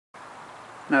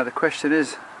Now the question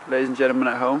is, ladies and gentlemen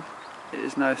at home, it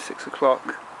is now 6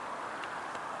 o'clock.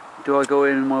 Do I go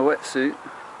in my wetsuit?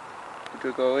 Or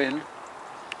do I go in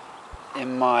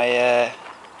my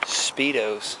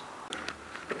Speedos?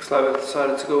 Looks like I've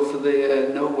decided to go for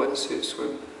the no wetsuit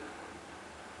swim.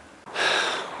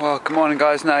 Well, good morning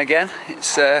guys now again.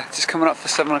 It's just coming up for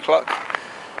 7 o'clock.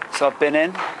 So I've been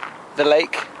in the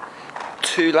lake,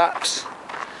 2 laps.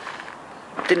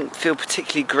 Didn't feel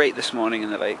particularly great this morning in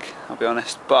the lake, I'll be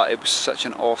honest, but it was such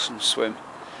an awesome swim.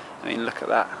 I mean, look at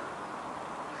that.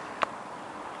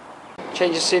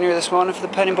 Change of scenery this morning for the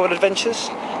penny board adventures.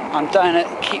 I'm down at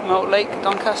Keepmoat Lake,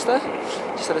 Doncaster.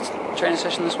 Just had a training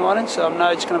session this morning, so I'm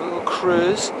now just going to have a little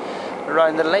cruise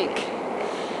around the lake.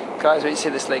 Guys, when you see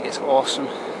this lake, it's awesome.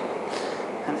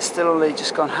 And it's still only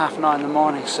just gone 9:30 in the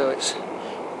morning, so it's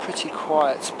pretty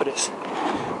quiet, but it's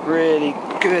really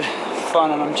good fun,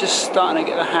 and I'm just starting to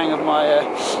get the hang of my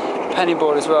penny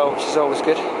board as well, which is always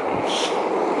good.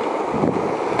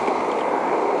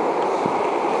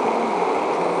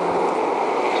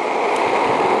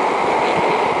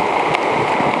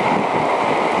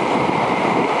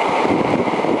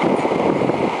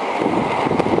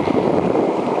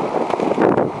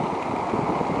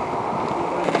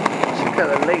 Check out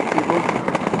the lake, people.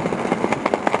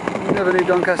 You never knew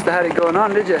Doncaster had it going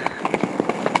on, did you?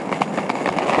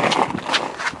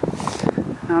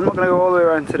 Now, I'm not going to go all the way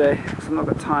around today because I've not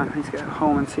got time. I need to get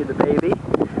home and see the baby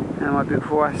and my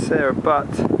beautiful wife Sarah, but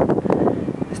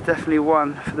it's definitely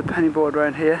one for the penny board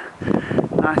around here.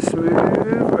 Nice smooth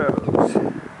roads.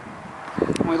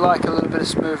 We like a little bit of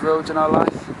smooth roads in our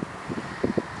life.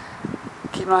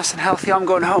 Keep nice and healthy. I'm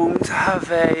going home to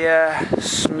have a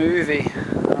smoothie,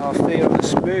 and I'll feel the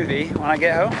smoothie when I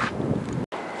get home.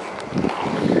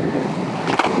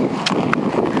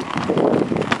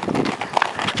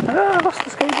 Ah, I lost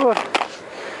the skateboard.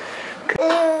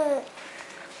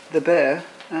 The bear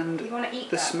and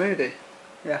the smoothie.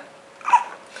 Yeah.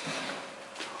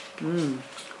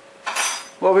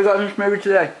 What have we got in the smoothie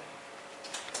today?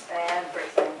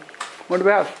 Everything. What do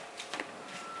we have?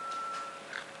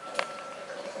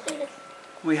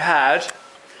 We had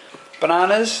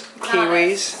bananas,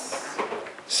 kiwis,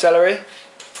 celery,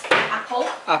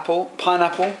 apple,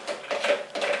 pineapple,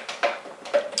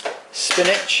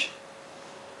 spinach.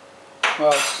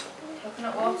 What else?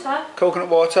 Coconut water. Coconut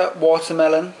water,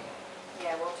 watermelon.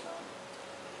 Yeah, watermelon.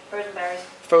 Frozen berries.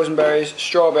 Frozen berries,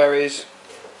 strawberries,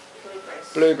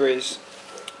 Blueberries.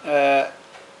 blueberries.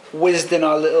 Whizzed in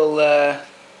our little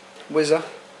whizzer.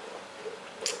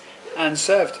 And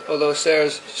served, although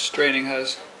Sarah's straining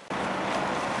hers.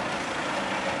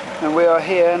 And we are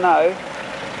here now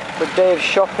for a day of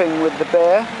shopping with the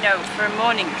bear. No, for a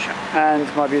morning shop. And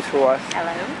my beautiful wife.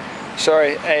 Hello.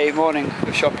 Sorry, a morning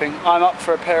of shopping. I'm up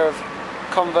for a pair of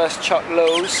Converse Chuck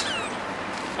Lows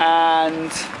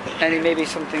and maybe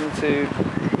something to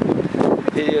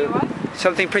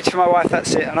something pretty for my wife,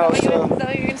 that's it. And also, is that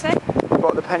what you were going to say?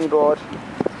 Bought the penny board.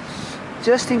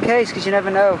 Just in case, because you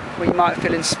never know when you might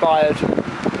feel inspired.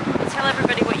 Tell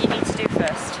everybody what you need to do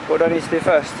first. What do I need to do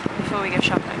first? Before we go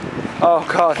shopping. Oh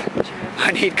God,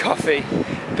 I need coffee.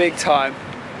 Big time.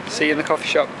 See you in the coffee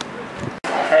shop.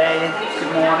 Hey,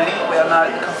 good morning. We are now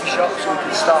at the coffee shop so we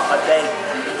can start our day.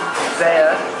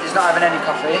 Bear is not having any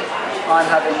coffee. I'm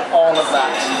having all of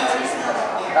that.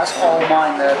 That's all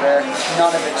mine there, Bear.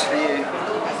 None of it's for you.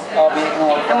 I'll be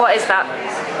ignored. And what is that?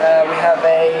 We have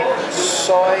a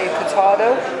soy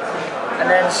potato and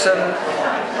then some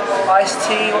iced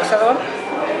tea. What's the other one?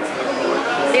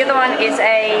 The other one is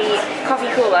a coffee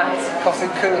cooler.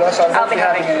 Coffee cooler, so I won't be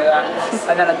having any of that.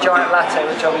 And then a giant latte,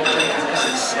 which I'll be drinking because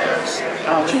it's Sarah's.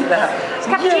 Oh, look at that. It's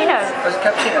cappuccino. Oh, it's a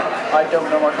cappuccino? I don't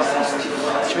know my coffee.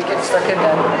 Should we get stuck in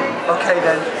then? Okay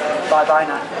then. Bye bye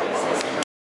now.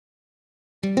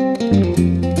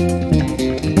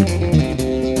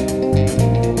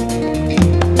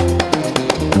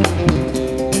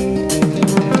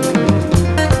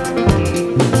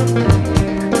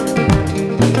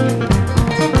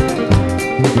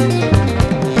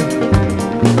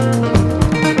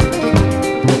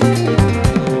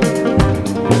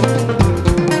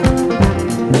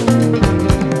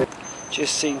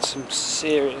 Just seen some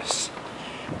serious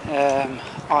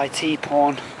IT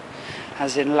porn,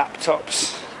 as in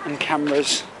laptops and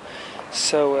cameras.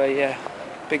 So yeah,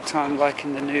 big time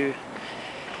liking the new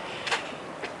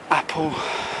Apple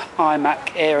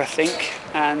iMac Air, I think,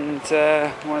 and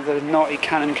one of the naughty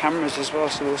Canon cameras as well.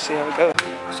 So we'll see how it goes.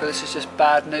 So this is just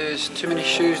bad news. Too many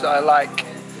shoes that I like.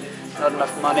 Not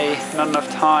enough money. Not enough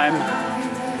time.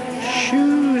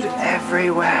 Shoes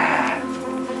everywhere.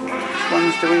 Which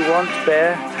ones do we want,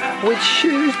 Bear? Which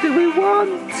shoes do we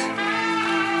want?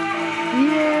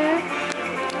 Yeah.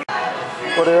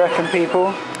 What do you reckon,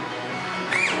 people?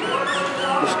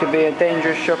 This could be a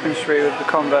dangerous shopping spree with the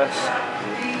Converse.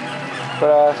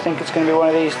 But I think it's going to be one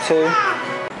of these two.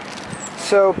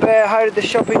 So Bear, how did the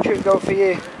shopping trip go for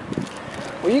you?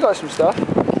 Well, you got some stuff.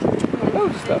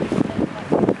 Loads of stuff.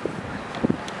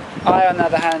 I, on the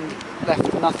other hand,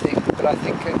 left nothing, but I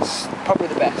think it's probably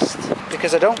the best.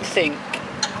 Because I don't think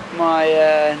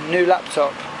my new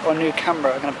laptop or new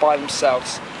camera are going to buy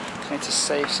themselves. I need to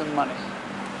save some money.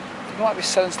 I think I might be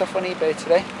selling stuff on eBay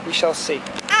today. We shall see.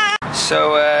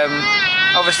 So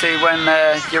obviously when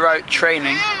you're out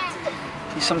training,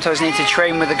 you sometimes need to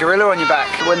train with a gorilla on your back.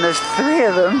 When there's 3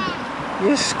 of them,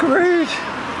 you're screwed.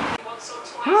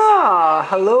 Ah,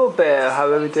 hello Bear, how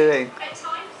are we doing?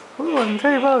 Oh, I'm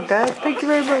very well, Dad. Thank you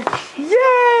very much.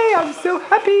 Yay! I'm so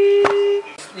happy!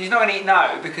 He's not going to eat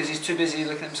now because he's too busy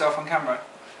looking at himself on camera.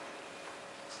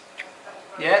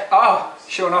 Yeah? Oh,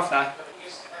 showing off now.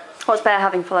 What's Bear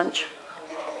having for lunch?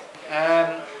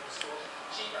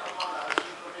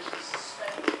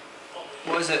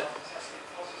 What is it?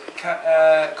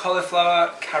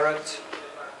 Cauliflower, carrot.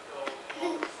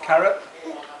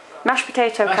 Mashed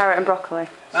potato, carrot and broccoli.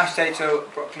 Mashed potato,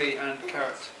 broccoli and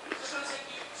carrot.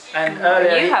 And What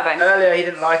are you having? Earlier he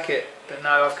didn't like it, but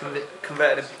now I've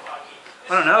converted him.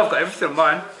 I don't know, I've got everything on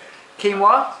mine.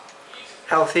 Quinoa,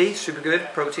 healthy, super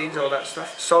good, proteins, all that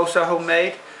stuff. Salsa,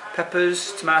 homemade,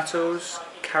 peppers, tomatoes,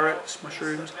 carrots,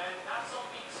 mushrooms.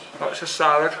 Lots of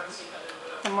salad.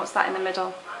 And what's that in the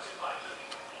middle?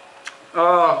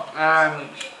 Oh,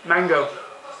 mango.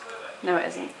 No, it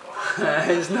isn't.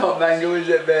 It's not mango, is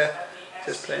it, Bear?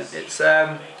 Just plain. It's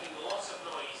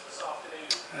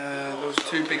those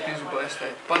 2 big things we bought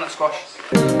yesterday. Butternut squash.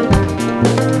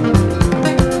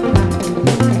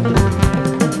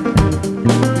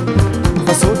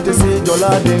 Fasote se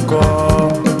jola denko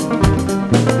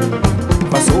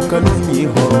Fasoka nunyi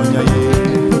horonya ye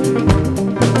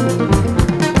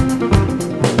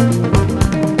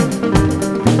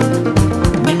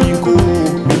Niminku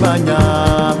nimanya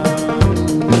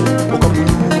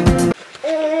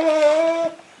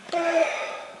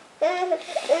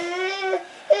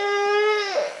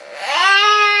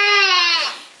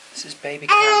This is baby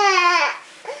Cam.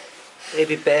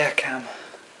 Baby Bear Cam. I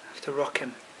have to rock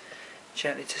him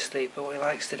gently to sleep, but what he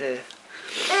likes to do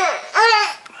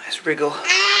is wriggle,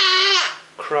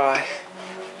 cry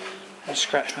and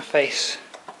scratch my face.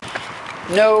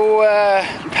 No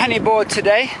penny board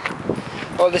today,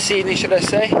 or this evening should I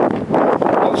say.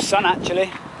 No sun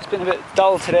actually, it's been a bit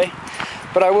dull today,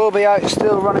 but I will be out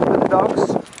still running with the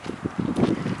dogs.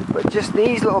 But just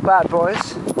these little bad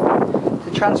boys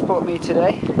to transport me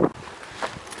today.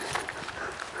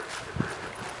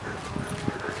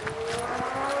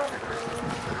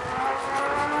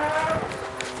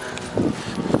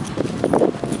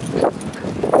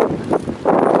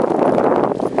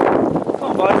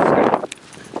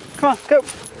 Come on, go!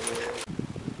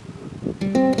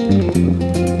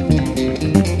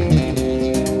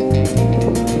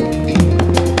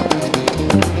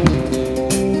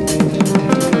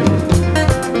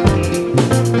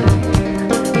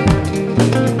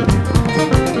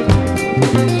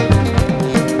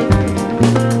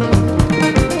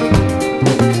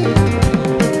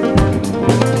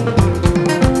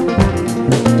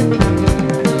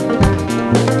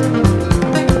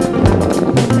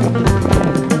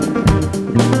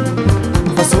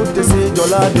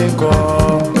 jola denko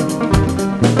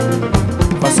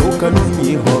Fasoka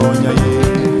nunyi horonya ye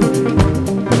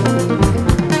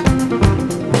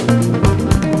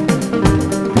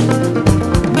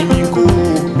Niminku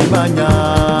nimanya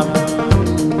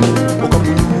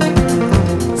Okamu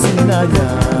sininanya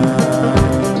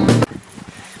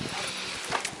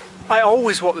I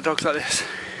always walk the dogs like this.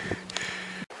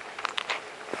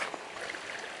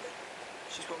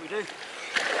 It's just what we do.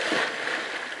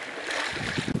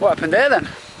 What happened there then?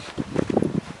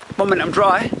 One minute I'm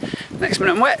dry, next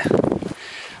minute I'm wet.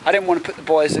 I didn't want to put the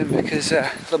boys in because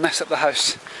they'll mess up the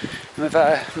house. And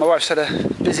my wife's had a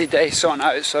busy day sorting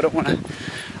out, so I don't want to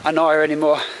annoy her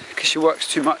anymore because she works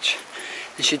too much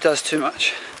and she does too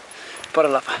much. But I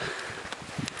love her.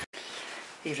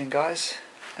 Evening guys.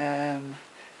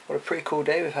 What a pretty cool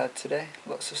day we've had today.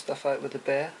 Lots of stuff out with the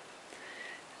bear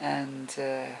and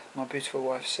my beautiful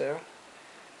wife Sarah.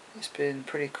 It's been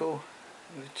pretty cool.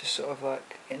 We're just sort of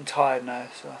like getting tired now,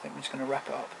 so I think we're just going to wrap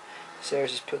it up.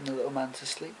 Sarah's just putting the little man to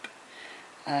sleep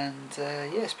and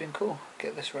yeah, it's been cool.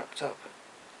 Get this wrapped up.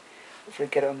 Hopefully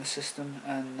get it on the system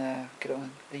and get it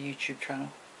on the YouTube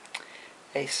channel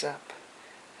ASAP.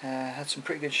 Had some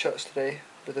pretty good shots today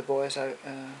with the boys out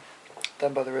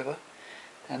down by the river.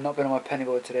 And not been on my penny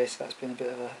board today, so that's been a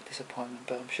bit of a disappointment,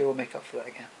 but I'm sure we'll make up for that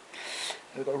again.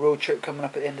 We've got a road trip coming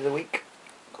up at the end of the week.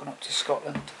 Going up to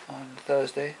Scotland on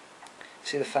Thursday.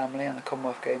 See the family and the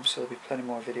Commonwealth Games, so there'll be plenty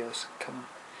more videos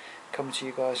coming to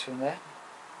you guys from there.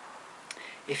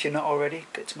 If you're not already,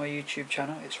 get to my YouTube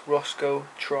channel. It's Roscoe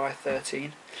Try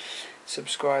 13.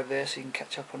 Subscribe there so you can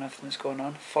catch up on everything that's going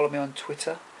on. Follow me on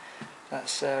Twitter.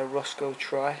 That's Roscoe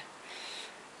Try.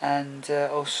 And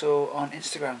also on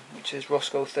Instagram, which is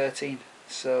Roscoe 13.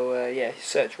 So yeah,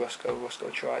 search Roscoe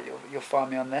Try. You'll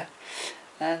find me on there.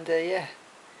 And yeah,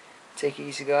 take it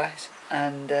easy, guys,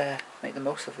 and make the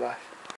most of life.